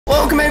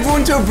Welcome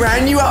everyone to a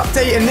brand new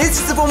update, and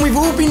this is the one we've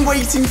all been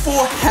waiting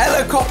for.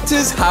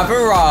 Helicopters have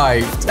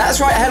arrived.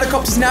 That's right,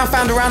 helicopters now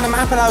found around the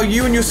map allow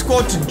you and your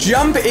squad to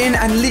jump in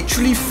and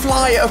literally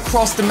fly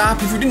across the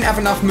map. If you didn't have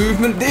enough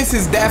movement, this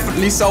has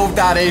definitely solved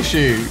that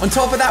issue. On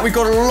top of that, we've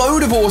got a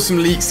load of awesome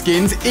leak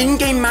skins,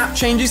 in-game map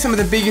changes, some of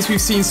the biggest we've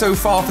seen so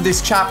far for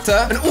this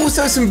chapter, and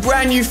also some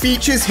brand new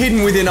features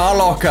hidden within our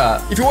locker.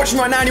 If you're watching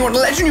right now and you want a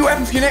legendary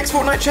weapon for your next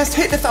Fortnite chest,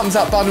 hit the thumbs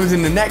up button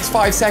within the next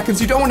 5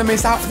 seconds. You don't want to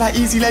miss out for that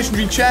easy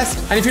legendary chest.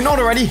 And if you're not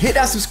already, hit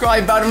that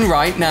subscribe button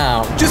right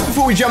now. Just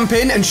before we jump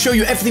in and show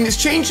you everything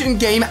that's changed in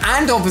game,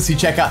 and obviously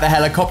check out the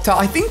helicopter,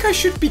 I think I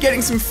should be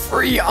getting some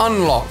free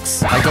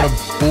unlocks. I got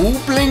a ball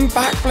bling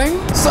back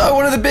bling. So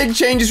one of the big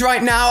changes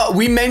right now,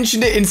 we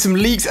mentioned it in some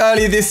leaks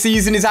earlier this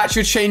season, is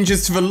actual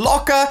changes to the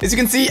locker. As you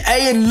can see,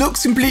 A, it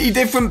looks completely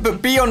different,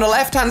 but B, on the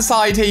left-hand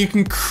side here, you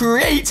can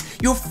create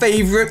your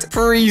favorite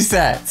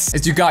presets.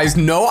 As you guys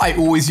know, I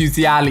always use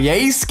the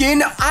Allier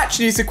skin.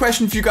 Actually, it's a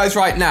question for you guys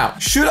right now.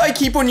 Should I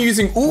keep on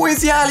using always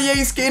the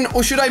Allier skin,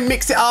 or should I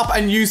mix it up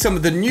and use some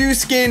of the new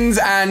skins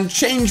and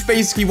change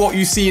basically what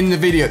you see in the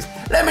videos?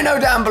 Let me know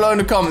down below in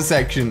the comment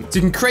section. So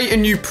you can create a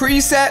new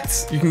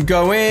preset. You can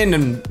go in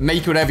and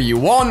make whatever you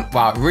want.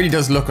 Wow, it really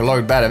does look a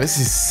lot better. This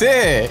is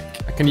sick.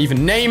 I can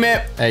even name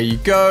it. There you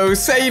go.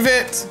 Save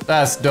it.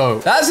 That's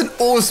dope. That's an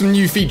awesome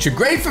new feature.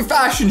 Great for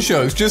fashion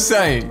shows, just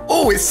saying.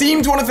 Oh, it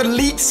seems one of the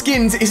leaked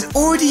skins is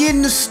already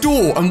in the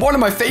store. And one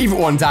of my favorite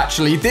ones,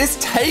 actually. This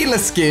Taylor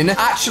skin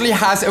actually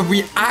has a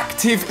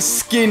reactive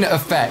skin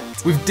effect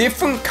with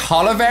different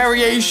color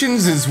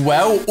variations as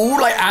well, all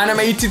like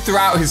animated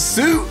throughout his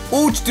suit,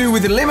 all to do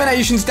with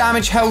eliminations,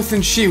 damage, health,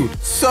 and shield.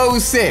 So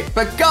sick.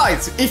 But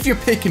guys, if you're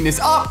picking this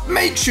up,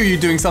 make sure you're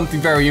doing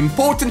something very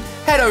important.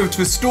 Head over to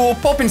the store,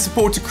 pop in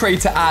supporter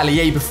creator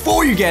Allier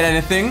before you get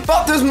anything.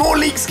 But there's more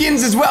leaked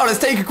skins as well. Let's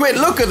take a quick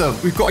look at them.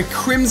 We've got a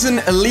Crimson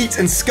Elite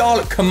and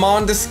Scarlet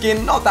Commander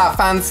skin, not that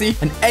fancy,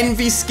 an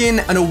Envy skin,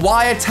 and a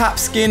Wiretap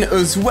skin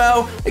as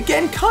well.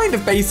 Again, kind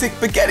of basic,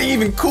 but getting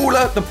even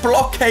cooler. The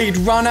Blockade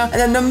Runner, and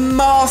then the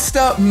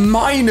Master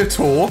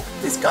Minotaur.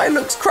 This guy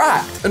looks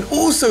cracked. And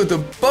also the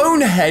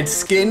Bonehead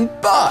skin,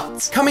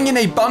 but coming in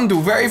a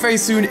bundle very, very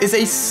soon is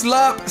a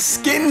Slurp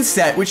skin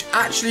set, which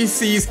actually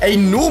sees a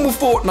normal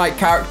Fortnite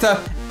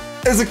character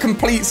as a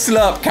complete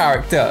Slurp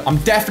character. I'm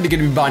definitely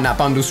going to be buying that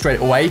bundle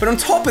straight away. But on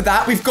top of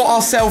that, we've got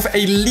ourselves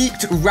a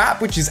leaked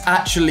wrap, which is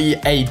actually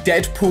a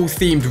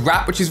Deadpool-themed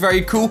wrap, which is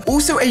very cool.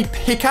 Also a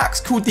pickaxe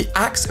called the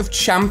Axe of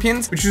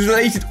Champions, which is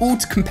related all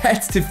to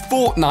competitive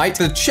Fortnite,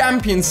 the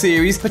Champion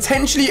series.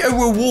 Potentially a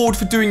reward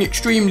for doing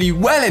extremely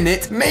well in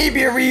it.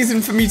 Maybe a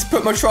reason for me to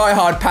put my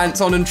try-hard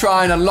pants on and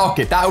try and unlock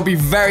it. That would be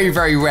very,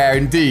 very rare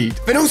indeed.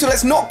 But also,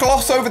 let's not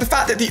gloss over the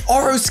fact that the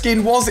Oro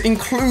skin was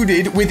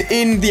included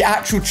within the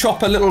actual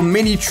Chopper little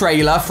mini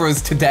trailer for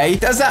us today.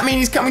 Does that mean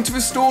he's coming to the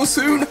store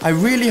soon? I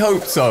really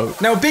hope so.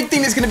 Now, a big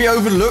thing that's going to be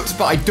overlooked,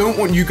 but I don't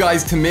want you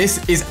guys to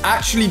miss, is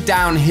actually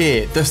down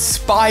here, the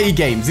spy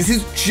games. This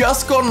has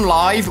just gone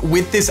live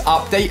with this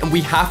update, and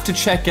we have to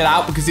check it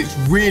out because it's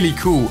really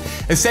cool.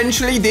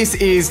 Essentially, this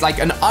is like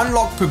an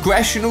unlocked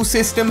progressional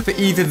system for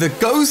either the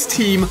Ghost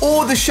team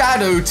or the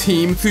Shadow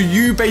team, for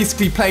you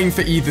basically playing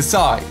for either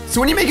side. So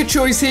when you make a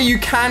choice here, you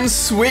can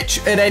switch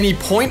at any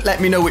point.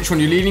 Let me know which one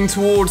you're leaning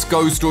towards,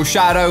 Ghost or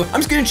Shadow. I'm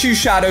just going to choose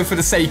Shadow for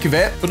the sake of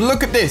it. But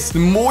look at this. The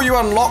more you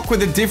unlock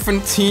with a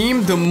different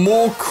team, the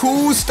more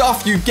cool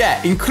stuff you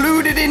get.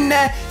 Included in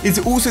there is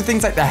also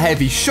things like the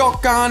heavy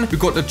shotgun. We've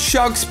got the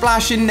chug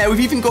splash in there. We've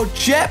even got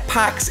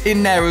jetpacks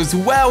in there as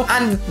well.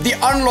 And the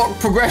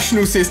unlocked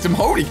progressional system.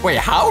 Holy, wait,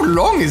 how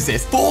long is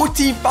this?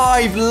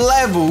 45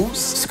 levels.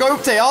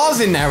 Scoped ARs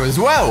in there as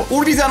well. All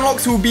of these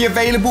unlocks will be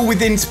available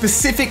within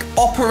specific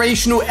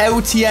operational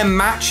LTM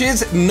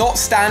matches, not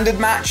standard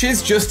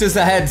matches, just as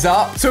a heads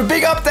up. So a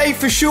big update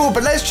for sure,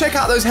 but let's check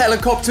out those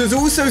helicopters,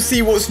 also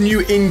see what's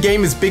new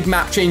in-game as big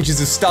map changes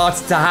have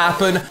started to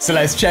happen. So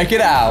let's check it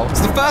out.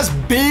 So the first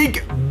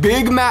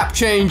big map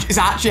change is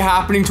actually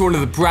happening to one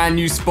of the brand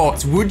new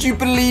spots. Would you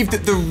believe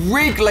that the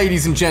rig,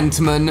 ladies and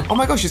gentlemen, oh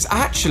my gosh, it's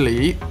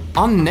actually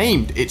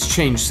unnamed. It's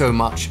changed so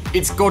much.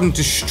 It's gotten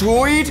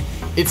destroyed.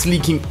 It's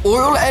leaking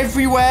oil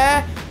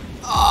everywhere.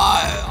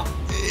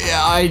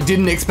 I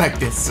didn't expect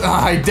this.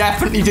 I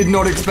definitely did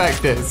not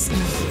expect this.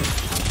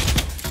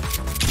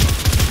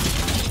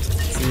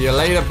 See you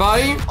later,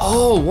 buddy.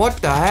 Oh, what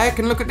the heck?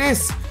 And look at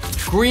this.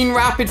 Green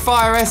rapid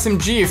fire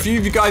SMG. A few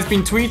of you guys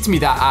been tweeting me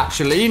that,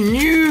 actually.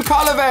 New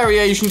color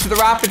variation to the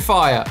rapid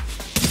fire.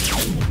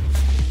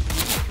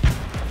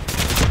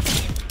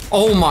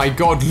 Oh my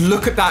god,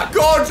 look at that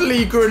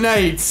godly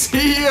grenade.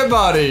 See ya,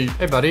 buddy.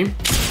 Hey, buddy.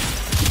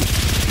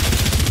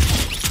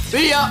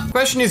 See ya.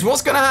 Question is,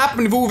 what's going to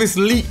happen with all this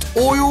leaked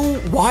oil?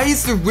 Why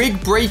is the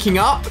rig breaking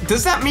up?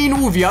 Does that mean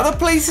all the other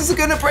places are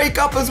going to break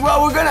up as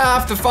well? We're going to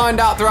have to find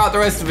out throughout the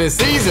rest of this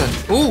season.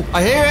 Ooh,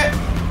 I hear it.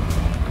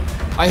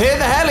 I hear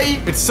the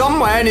heli. It's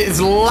somewhere and it is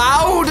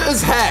loud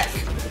as heck.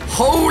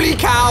 Holy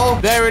cow.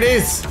 There it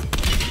is.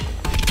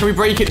 Can we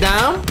break it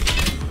down?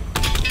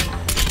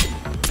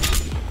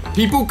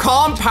 People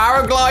can't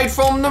paraglide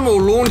from them or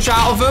launch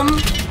out of them.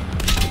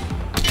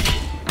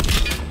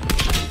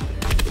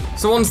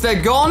 So once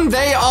they're gone,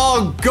 they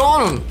are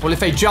gone. Well, if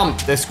they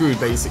jump, they're screwed,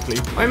 basically.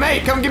 Hey,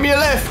 mate, come give me a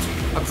lift.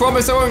 I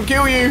promise I won't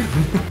kill you.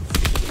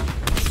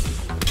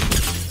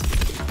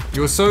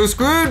 You're so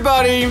screwed,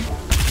 buddy.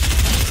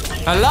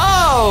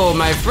 Hello,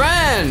 my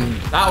friend.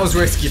 That was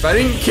risky. If I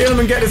didn't kill him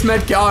and get his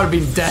med kit, I would have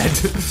been dead.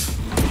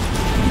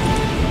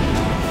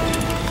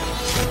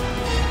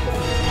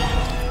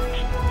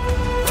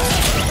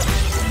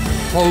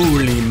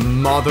 Holy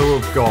mother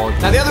of God.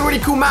 Now, the other really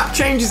cool map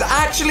change is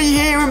actually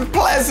here in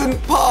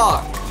Pleasant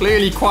Park.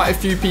 Clearly, quite a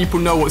few people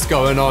know what's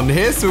going on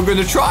here, so we're going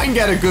to try and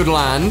get a good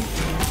land.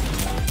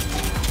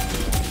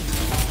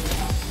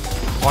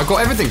 Oh, I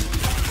got everything.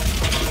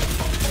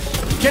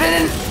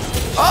 Get in!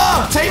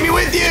 Oh, take me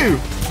with you!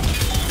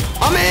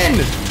 I'm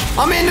in!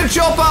 I'm in the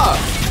chopper!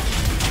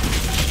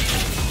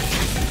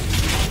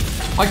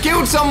 I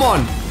killed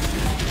someone!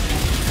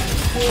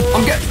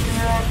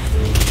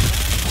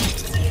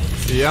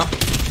 See ya.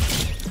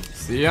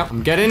 See ya.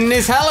 I'm getting in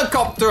this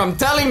helicopter, I'm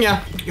telling ya.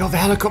 Yo, the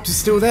helicopter's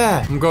still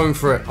there. I'm going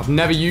for it. I've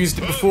never used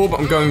it before, but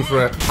I'm going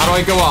for it. How do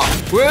I go up?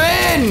 We're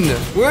in!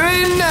 We're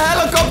in the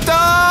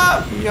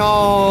helicopter!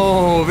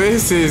 Yo,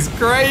 this is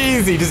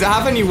crazy. Does it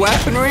have any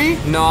weaponry?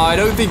 No, I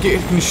don't think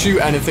it can shoot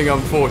anything,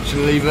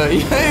 unfortunately, but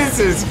this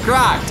is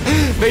cracked.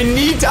 They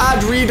need to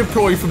add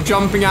redeploy from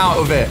jumping out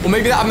of it. Or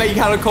maybe that'll make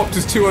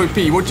helicopters too OP.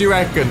 What do you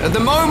reckon? At the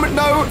moment,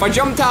 though, if I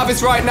jumped out of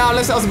this right now,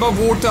 unless I was above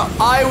water,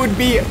 I would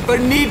be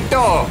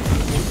finito.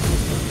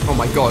 Oh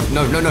my God.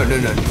 No, no, no, no,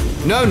 no.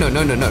 No, no,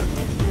 no, no, no.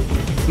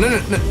 No, no,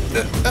 no.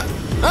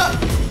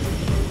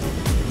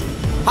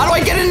 How do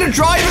I get in the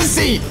driver's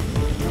seat?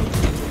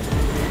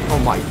 Oh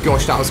my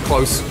gosh, that was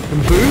close.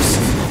 And boost?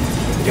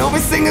 Yo,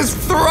 this thing has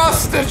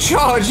thruster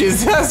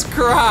charges. That's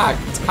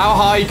cracked. How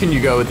high can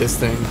you go with this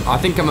thing? I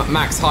think I'm at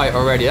max height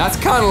already. That's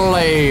kind of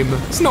lame.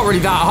 It's not really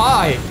that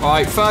high. All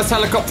right, first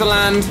helicopter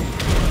land.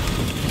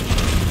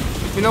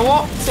 You know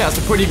what? Yeah, that's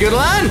a pretty good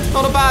land.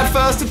 Not a bad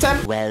first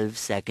attempt. 12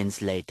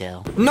 seconds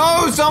later.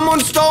 No, someone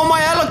stole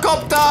my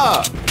helicopter.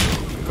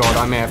 God,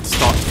 I may have to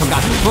start to come down.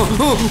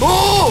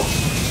 Oh!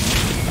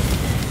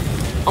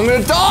 I'm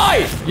gonna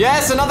die.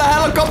 Yes, another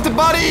helicopter,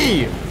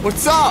 buddy.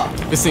 What's up?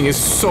 This thing is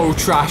so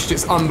trashed.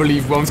 It's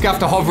unbelievable. I'm just gonna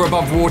have to hover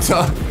above water.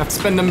 I have to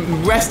spend the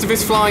rest of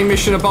this flying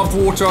mission above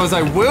water, or else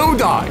I will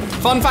die.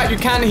 Fun fact, you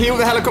can heal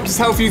the helicopter's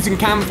health using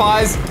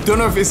campfires. Don't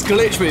know if it's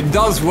glitched, but it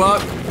does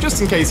work.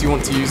 Just in case you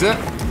want to use it.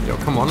 Yo,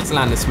 come on, let's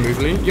land this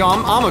smoothly. Yo,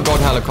 I'm a god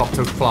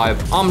helicopter flyer.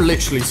 I'm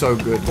literally so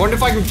good. Wonder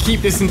if I can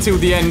keep this until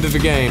the end of the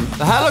game.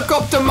 The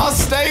helicopter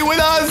must stay with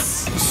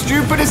us.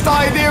 Stupidest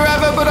idea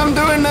ever, but I'm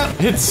doing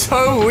it. It's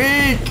so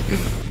weak.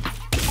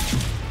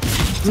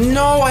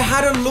 No, I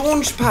had a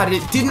launch pad.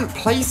 It didn't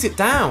place it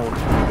down.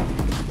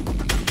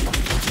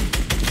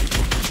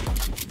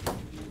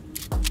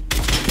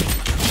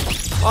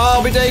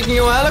 I'll be taking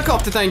your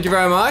helicopter, thank you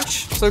very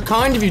much. So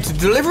kind of you to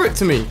deliver it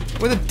to me.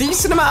 With a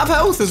decent amount of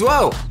health as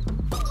well.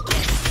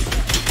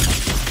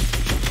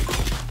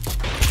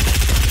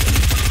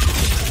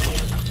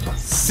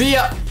 See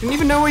ya. Didn't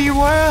even know where you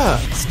were.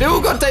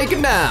 Still got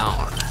taken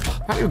down.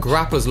 Apparently your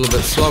grappler's a little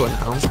bit slower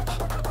now.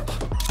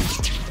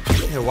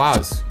 Yeah,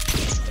 wow.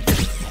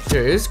 It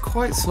is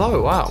quite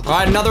slow, wow. All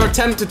right, another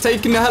attempt at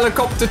taking the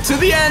helicopter to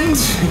the end.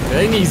 It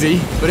ain't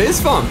easy, but it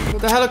is fun.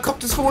 But the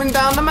helicopter's falling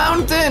down the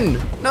mountain.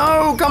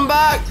 No, come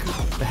back.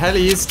 The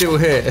heli is still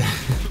here.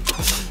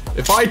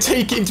 If I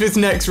take it into its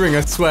next ring,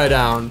 I swear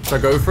down. Should I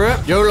go for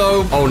it?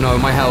 YOLO. Oh no,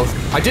 my health.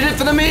 I did it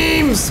for the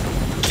memes.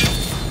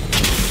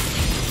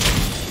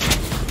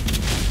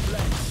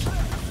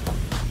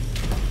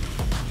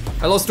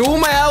 I lost all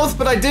my health,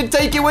 but I did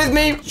take it with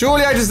me.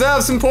 Surely I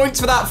deserve some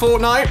points for that,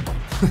 Fortnite.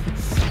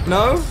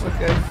 No?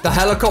 Okay. The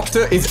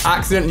helicopter is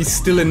accidentally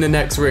still in the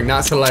next ring.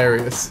 That's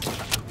hilarious.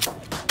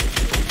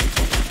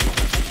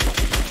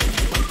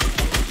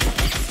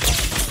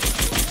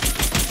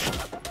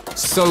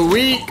 So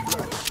weak.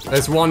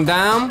 There's one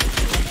down.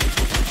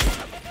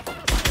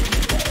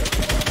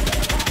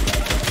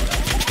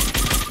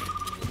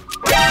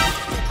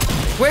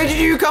 Where did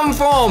you come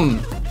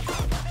from?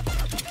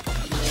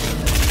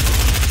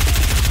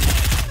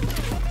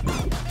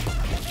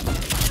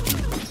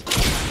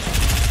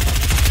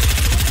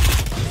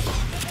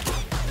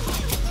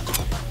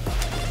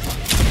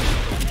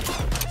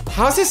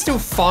 How is there still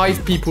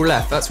 5 people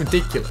left? That's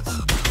ridiculous.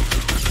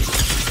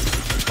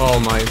 Oh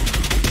my.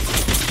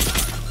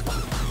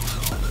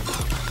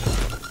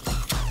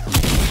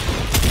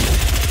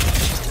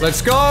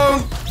 Let's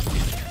go.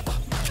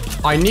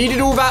 I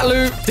needed all that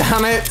loot.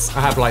 Damn it.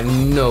 I have like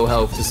no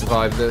health to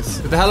survive this.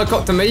 Did the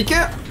helicopter make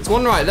it? There's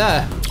one right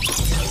there.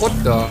 What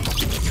the?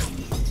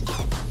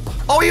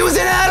 Oh, he was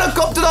in a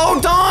helicopter the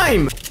whole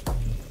time.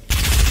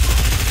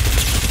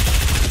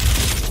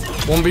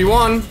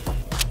 1v1.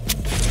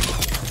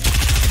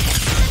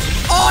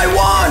 I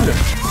won!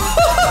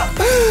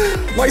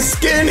 My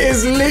skin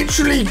is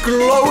literally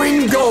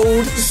glowing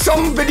gold.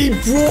 Somebody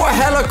brought a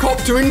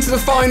helicopter into the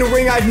final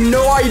ring. I had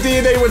no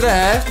idea they were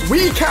there.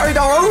 We carried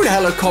our own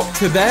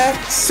helicopter there.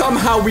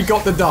 Somehow we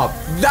got the dub.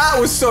 That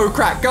was so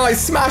cracked. Guys,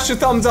 smash the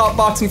thumbs up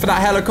button for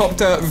that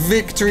helicopter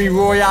victory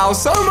royale.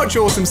 So much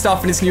awesome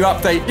stuff in this new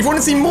update. If you want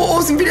to see more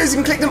awesome videos, you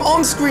can click them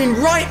on screen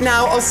right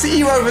now. I'll see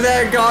you over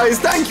there, guys.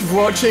 Thank you for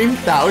watching.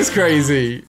 That was crazy.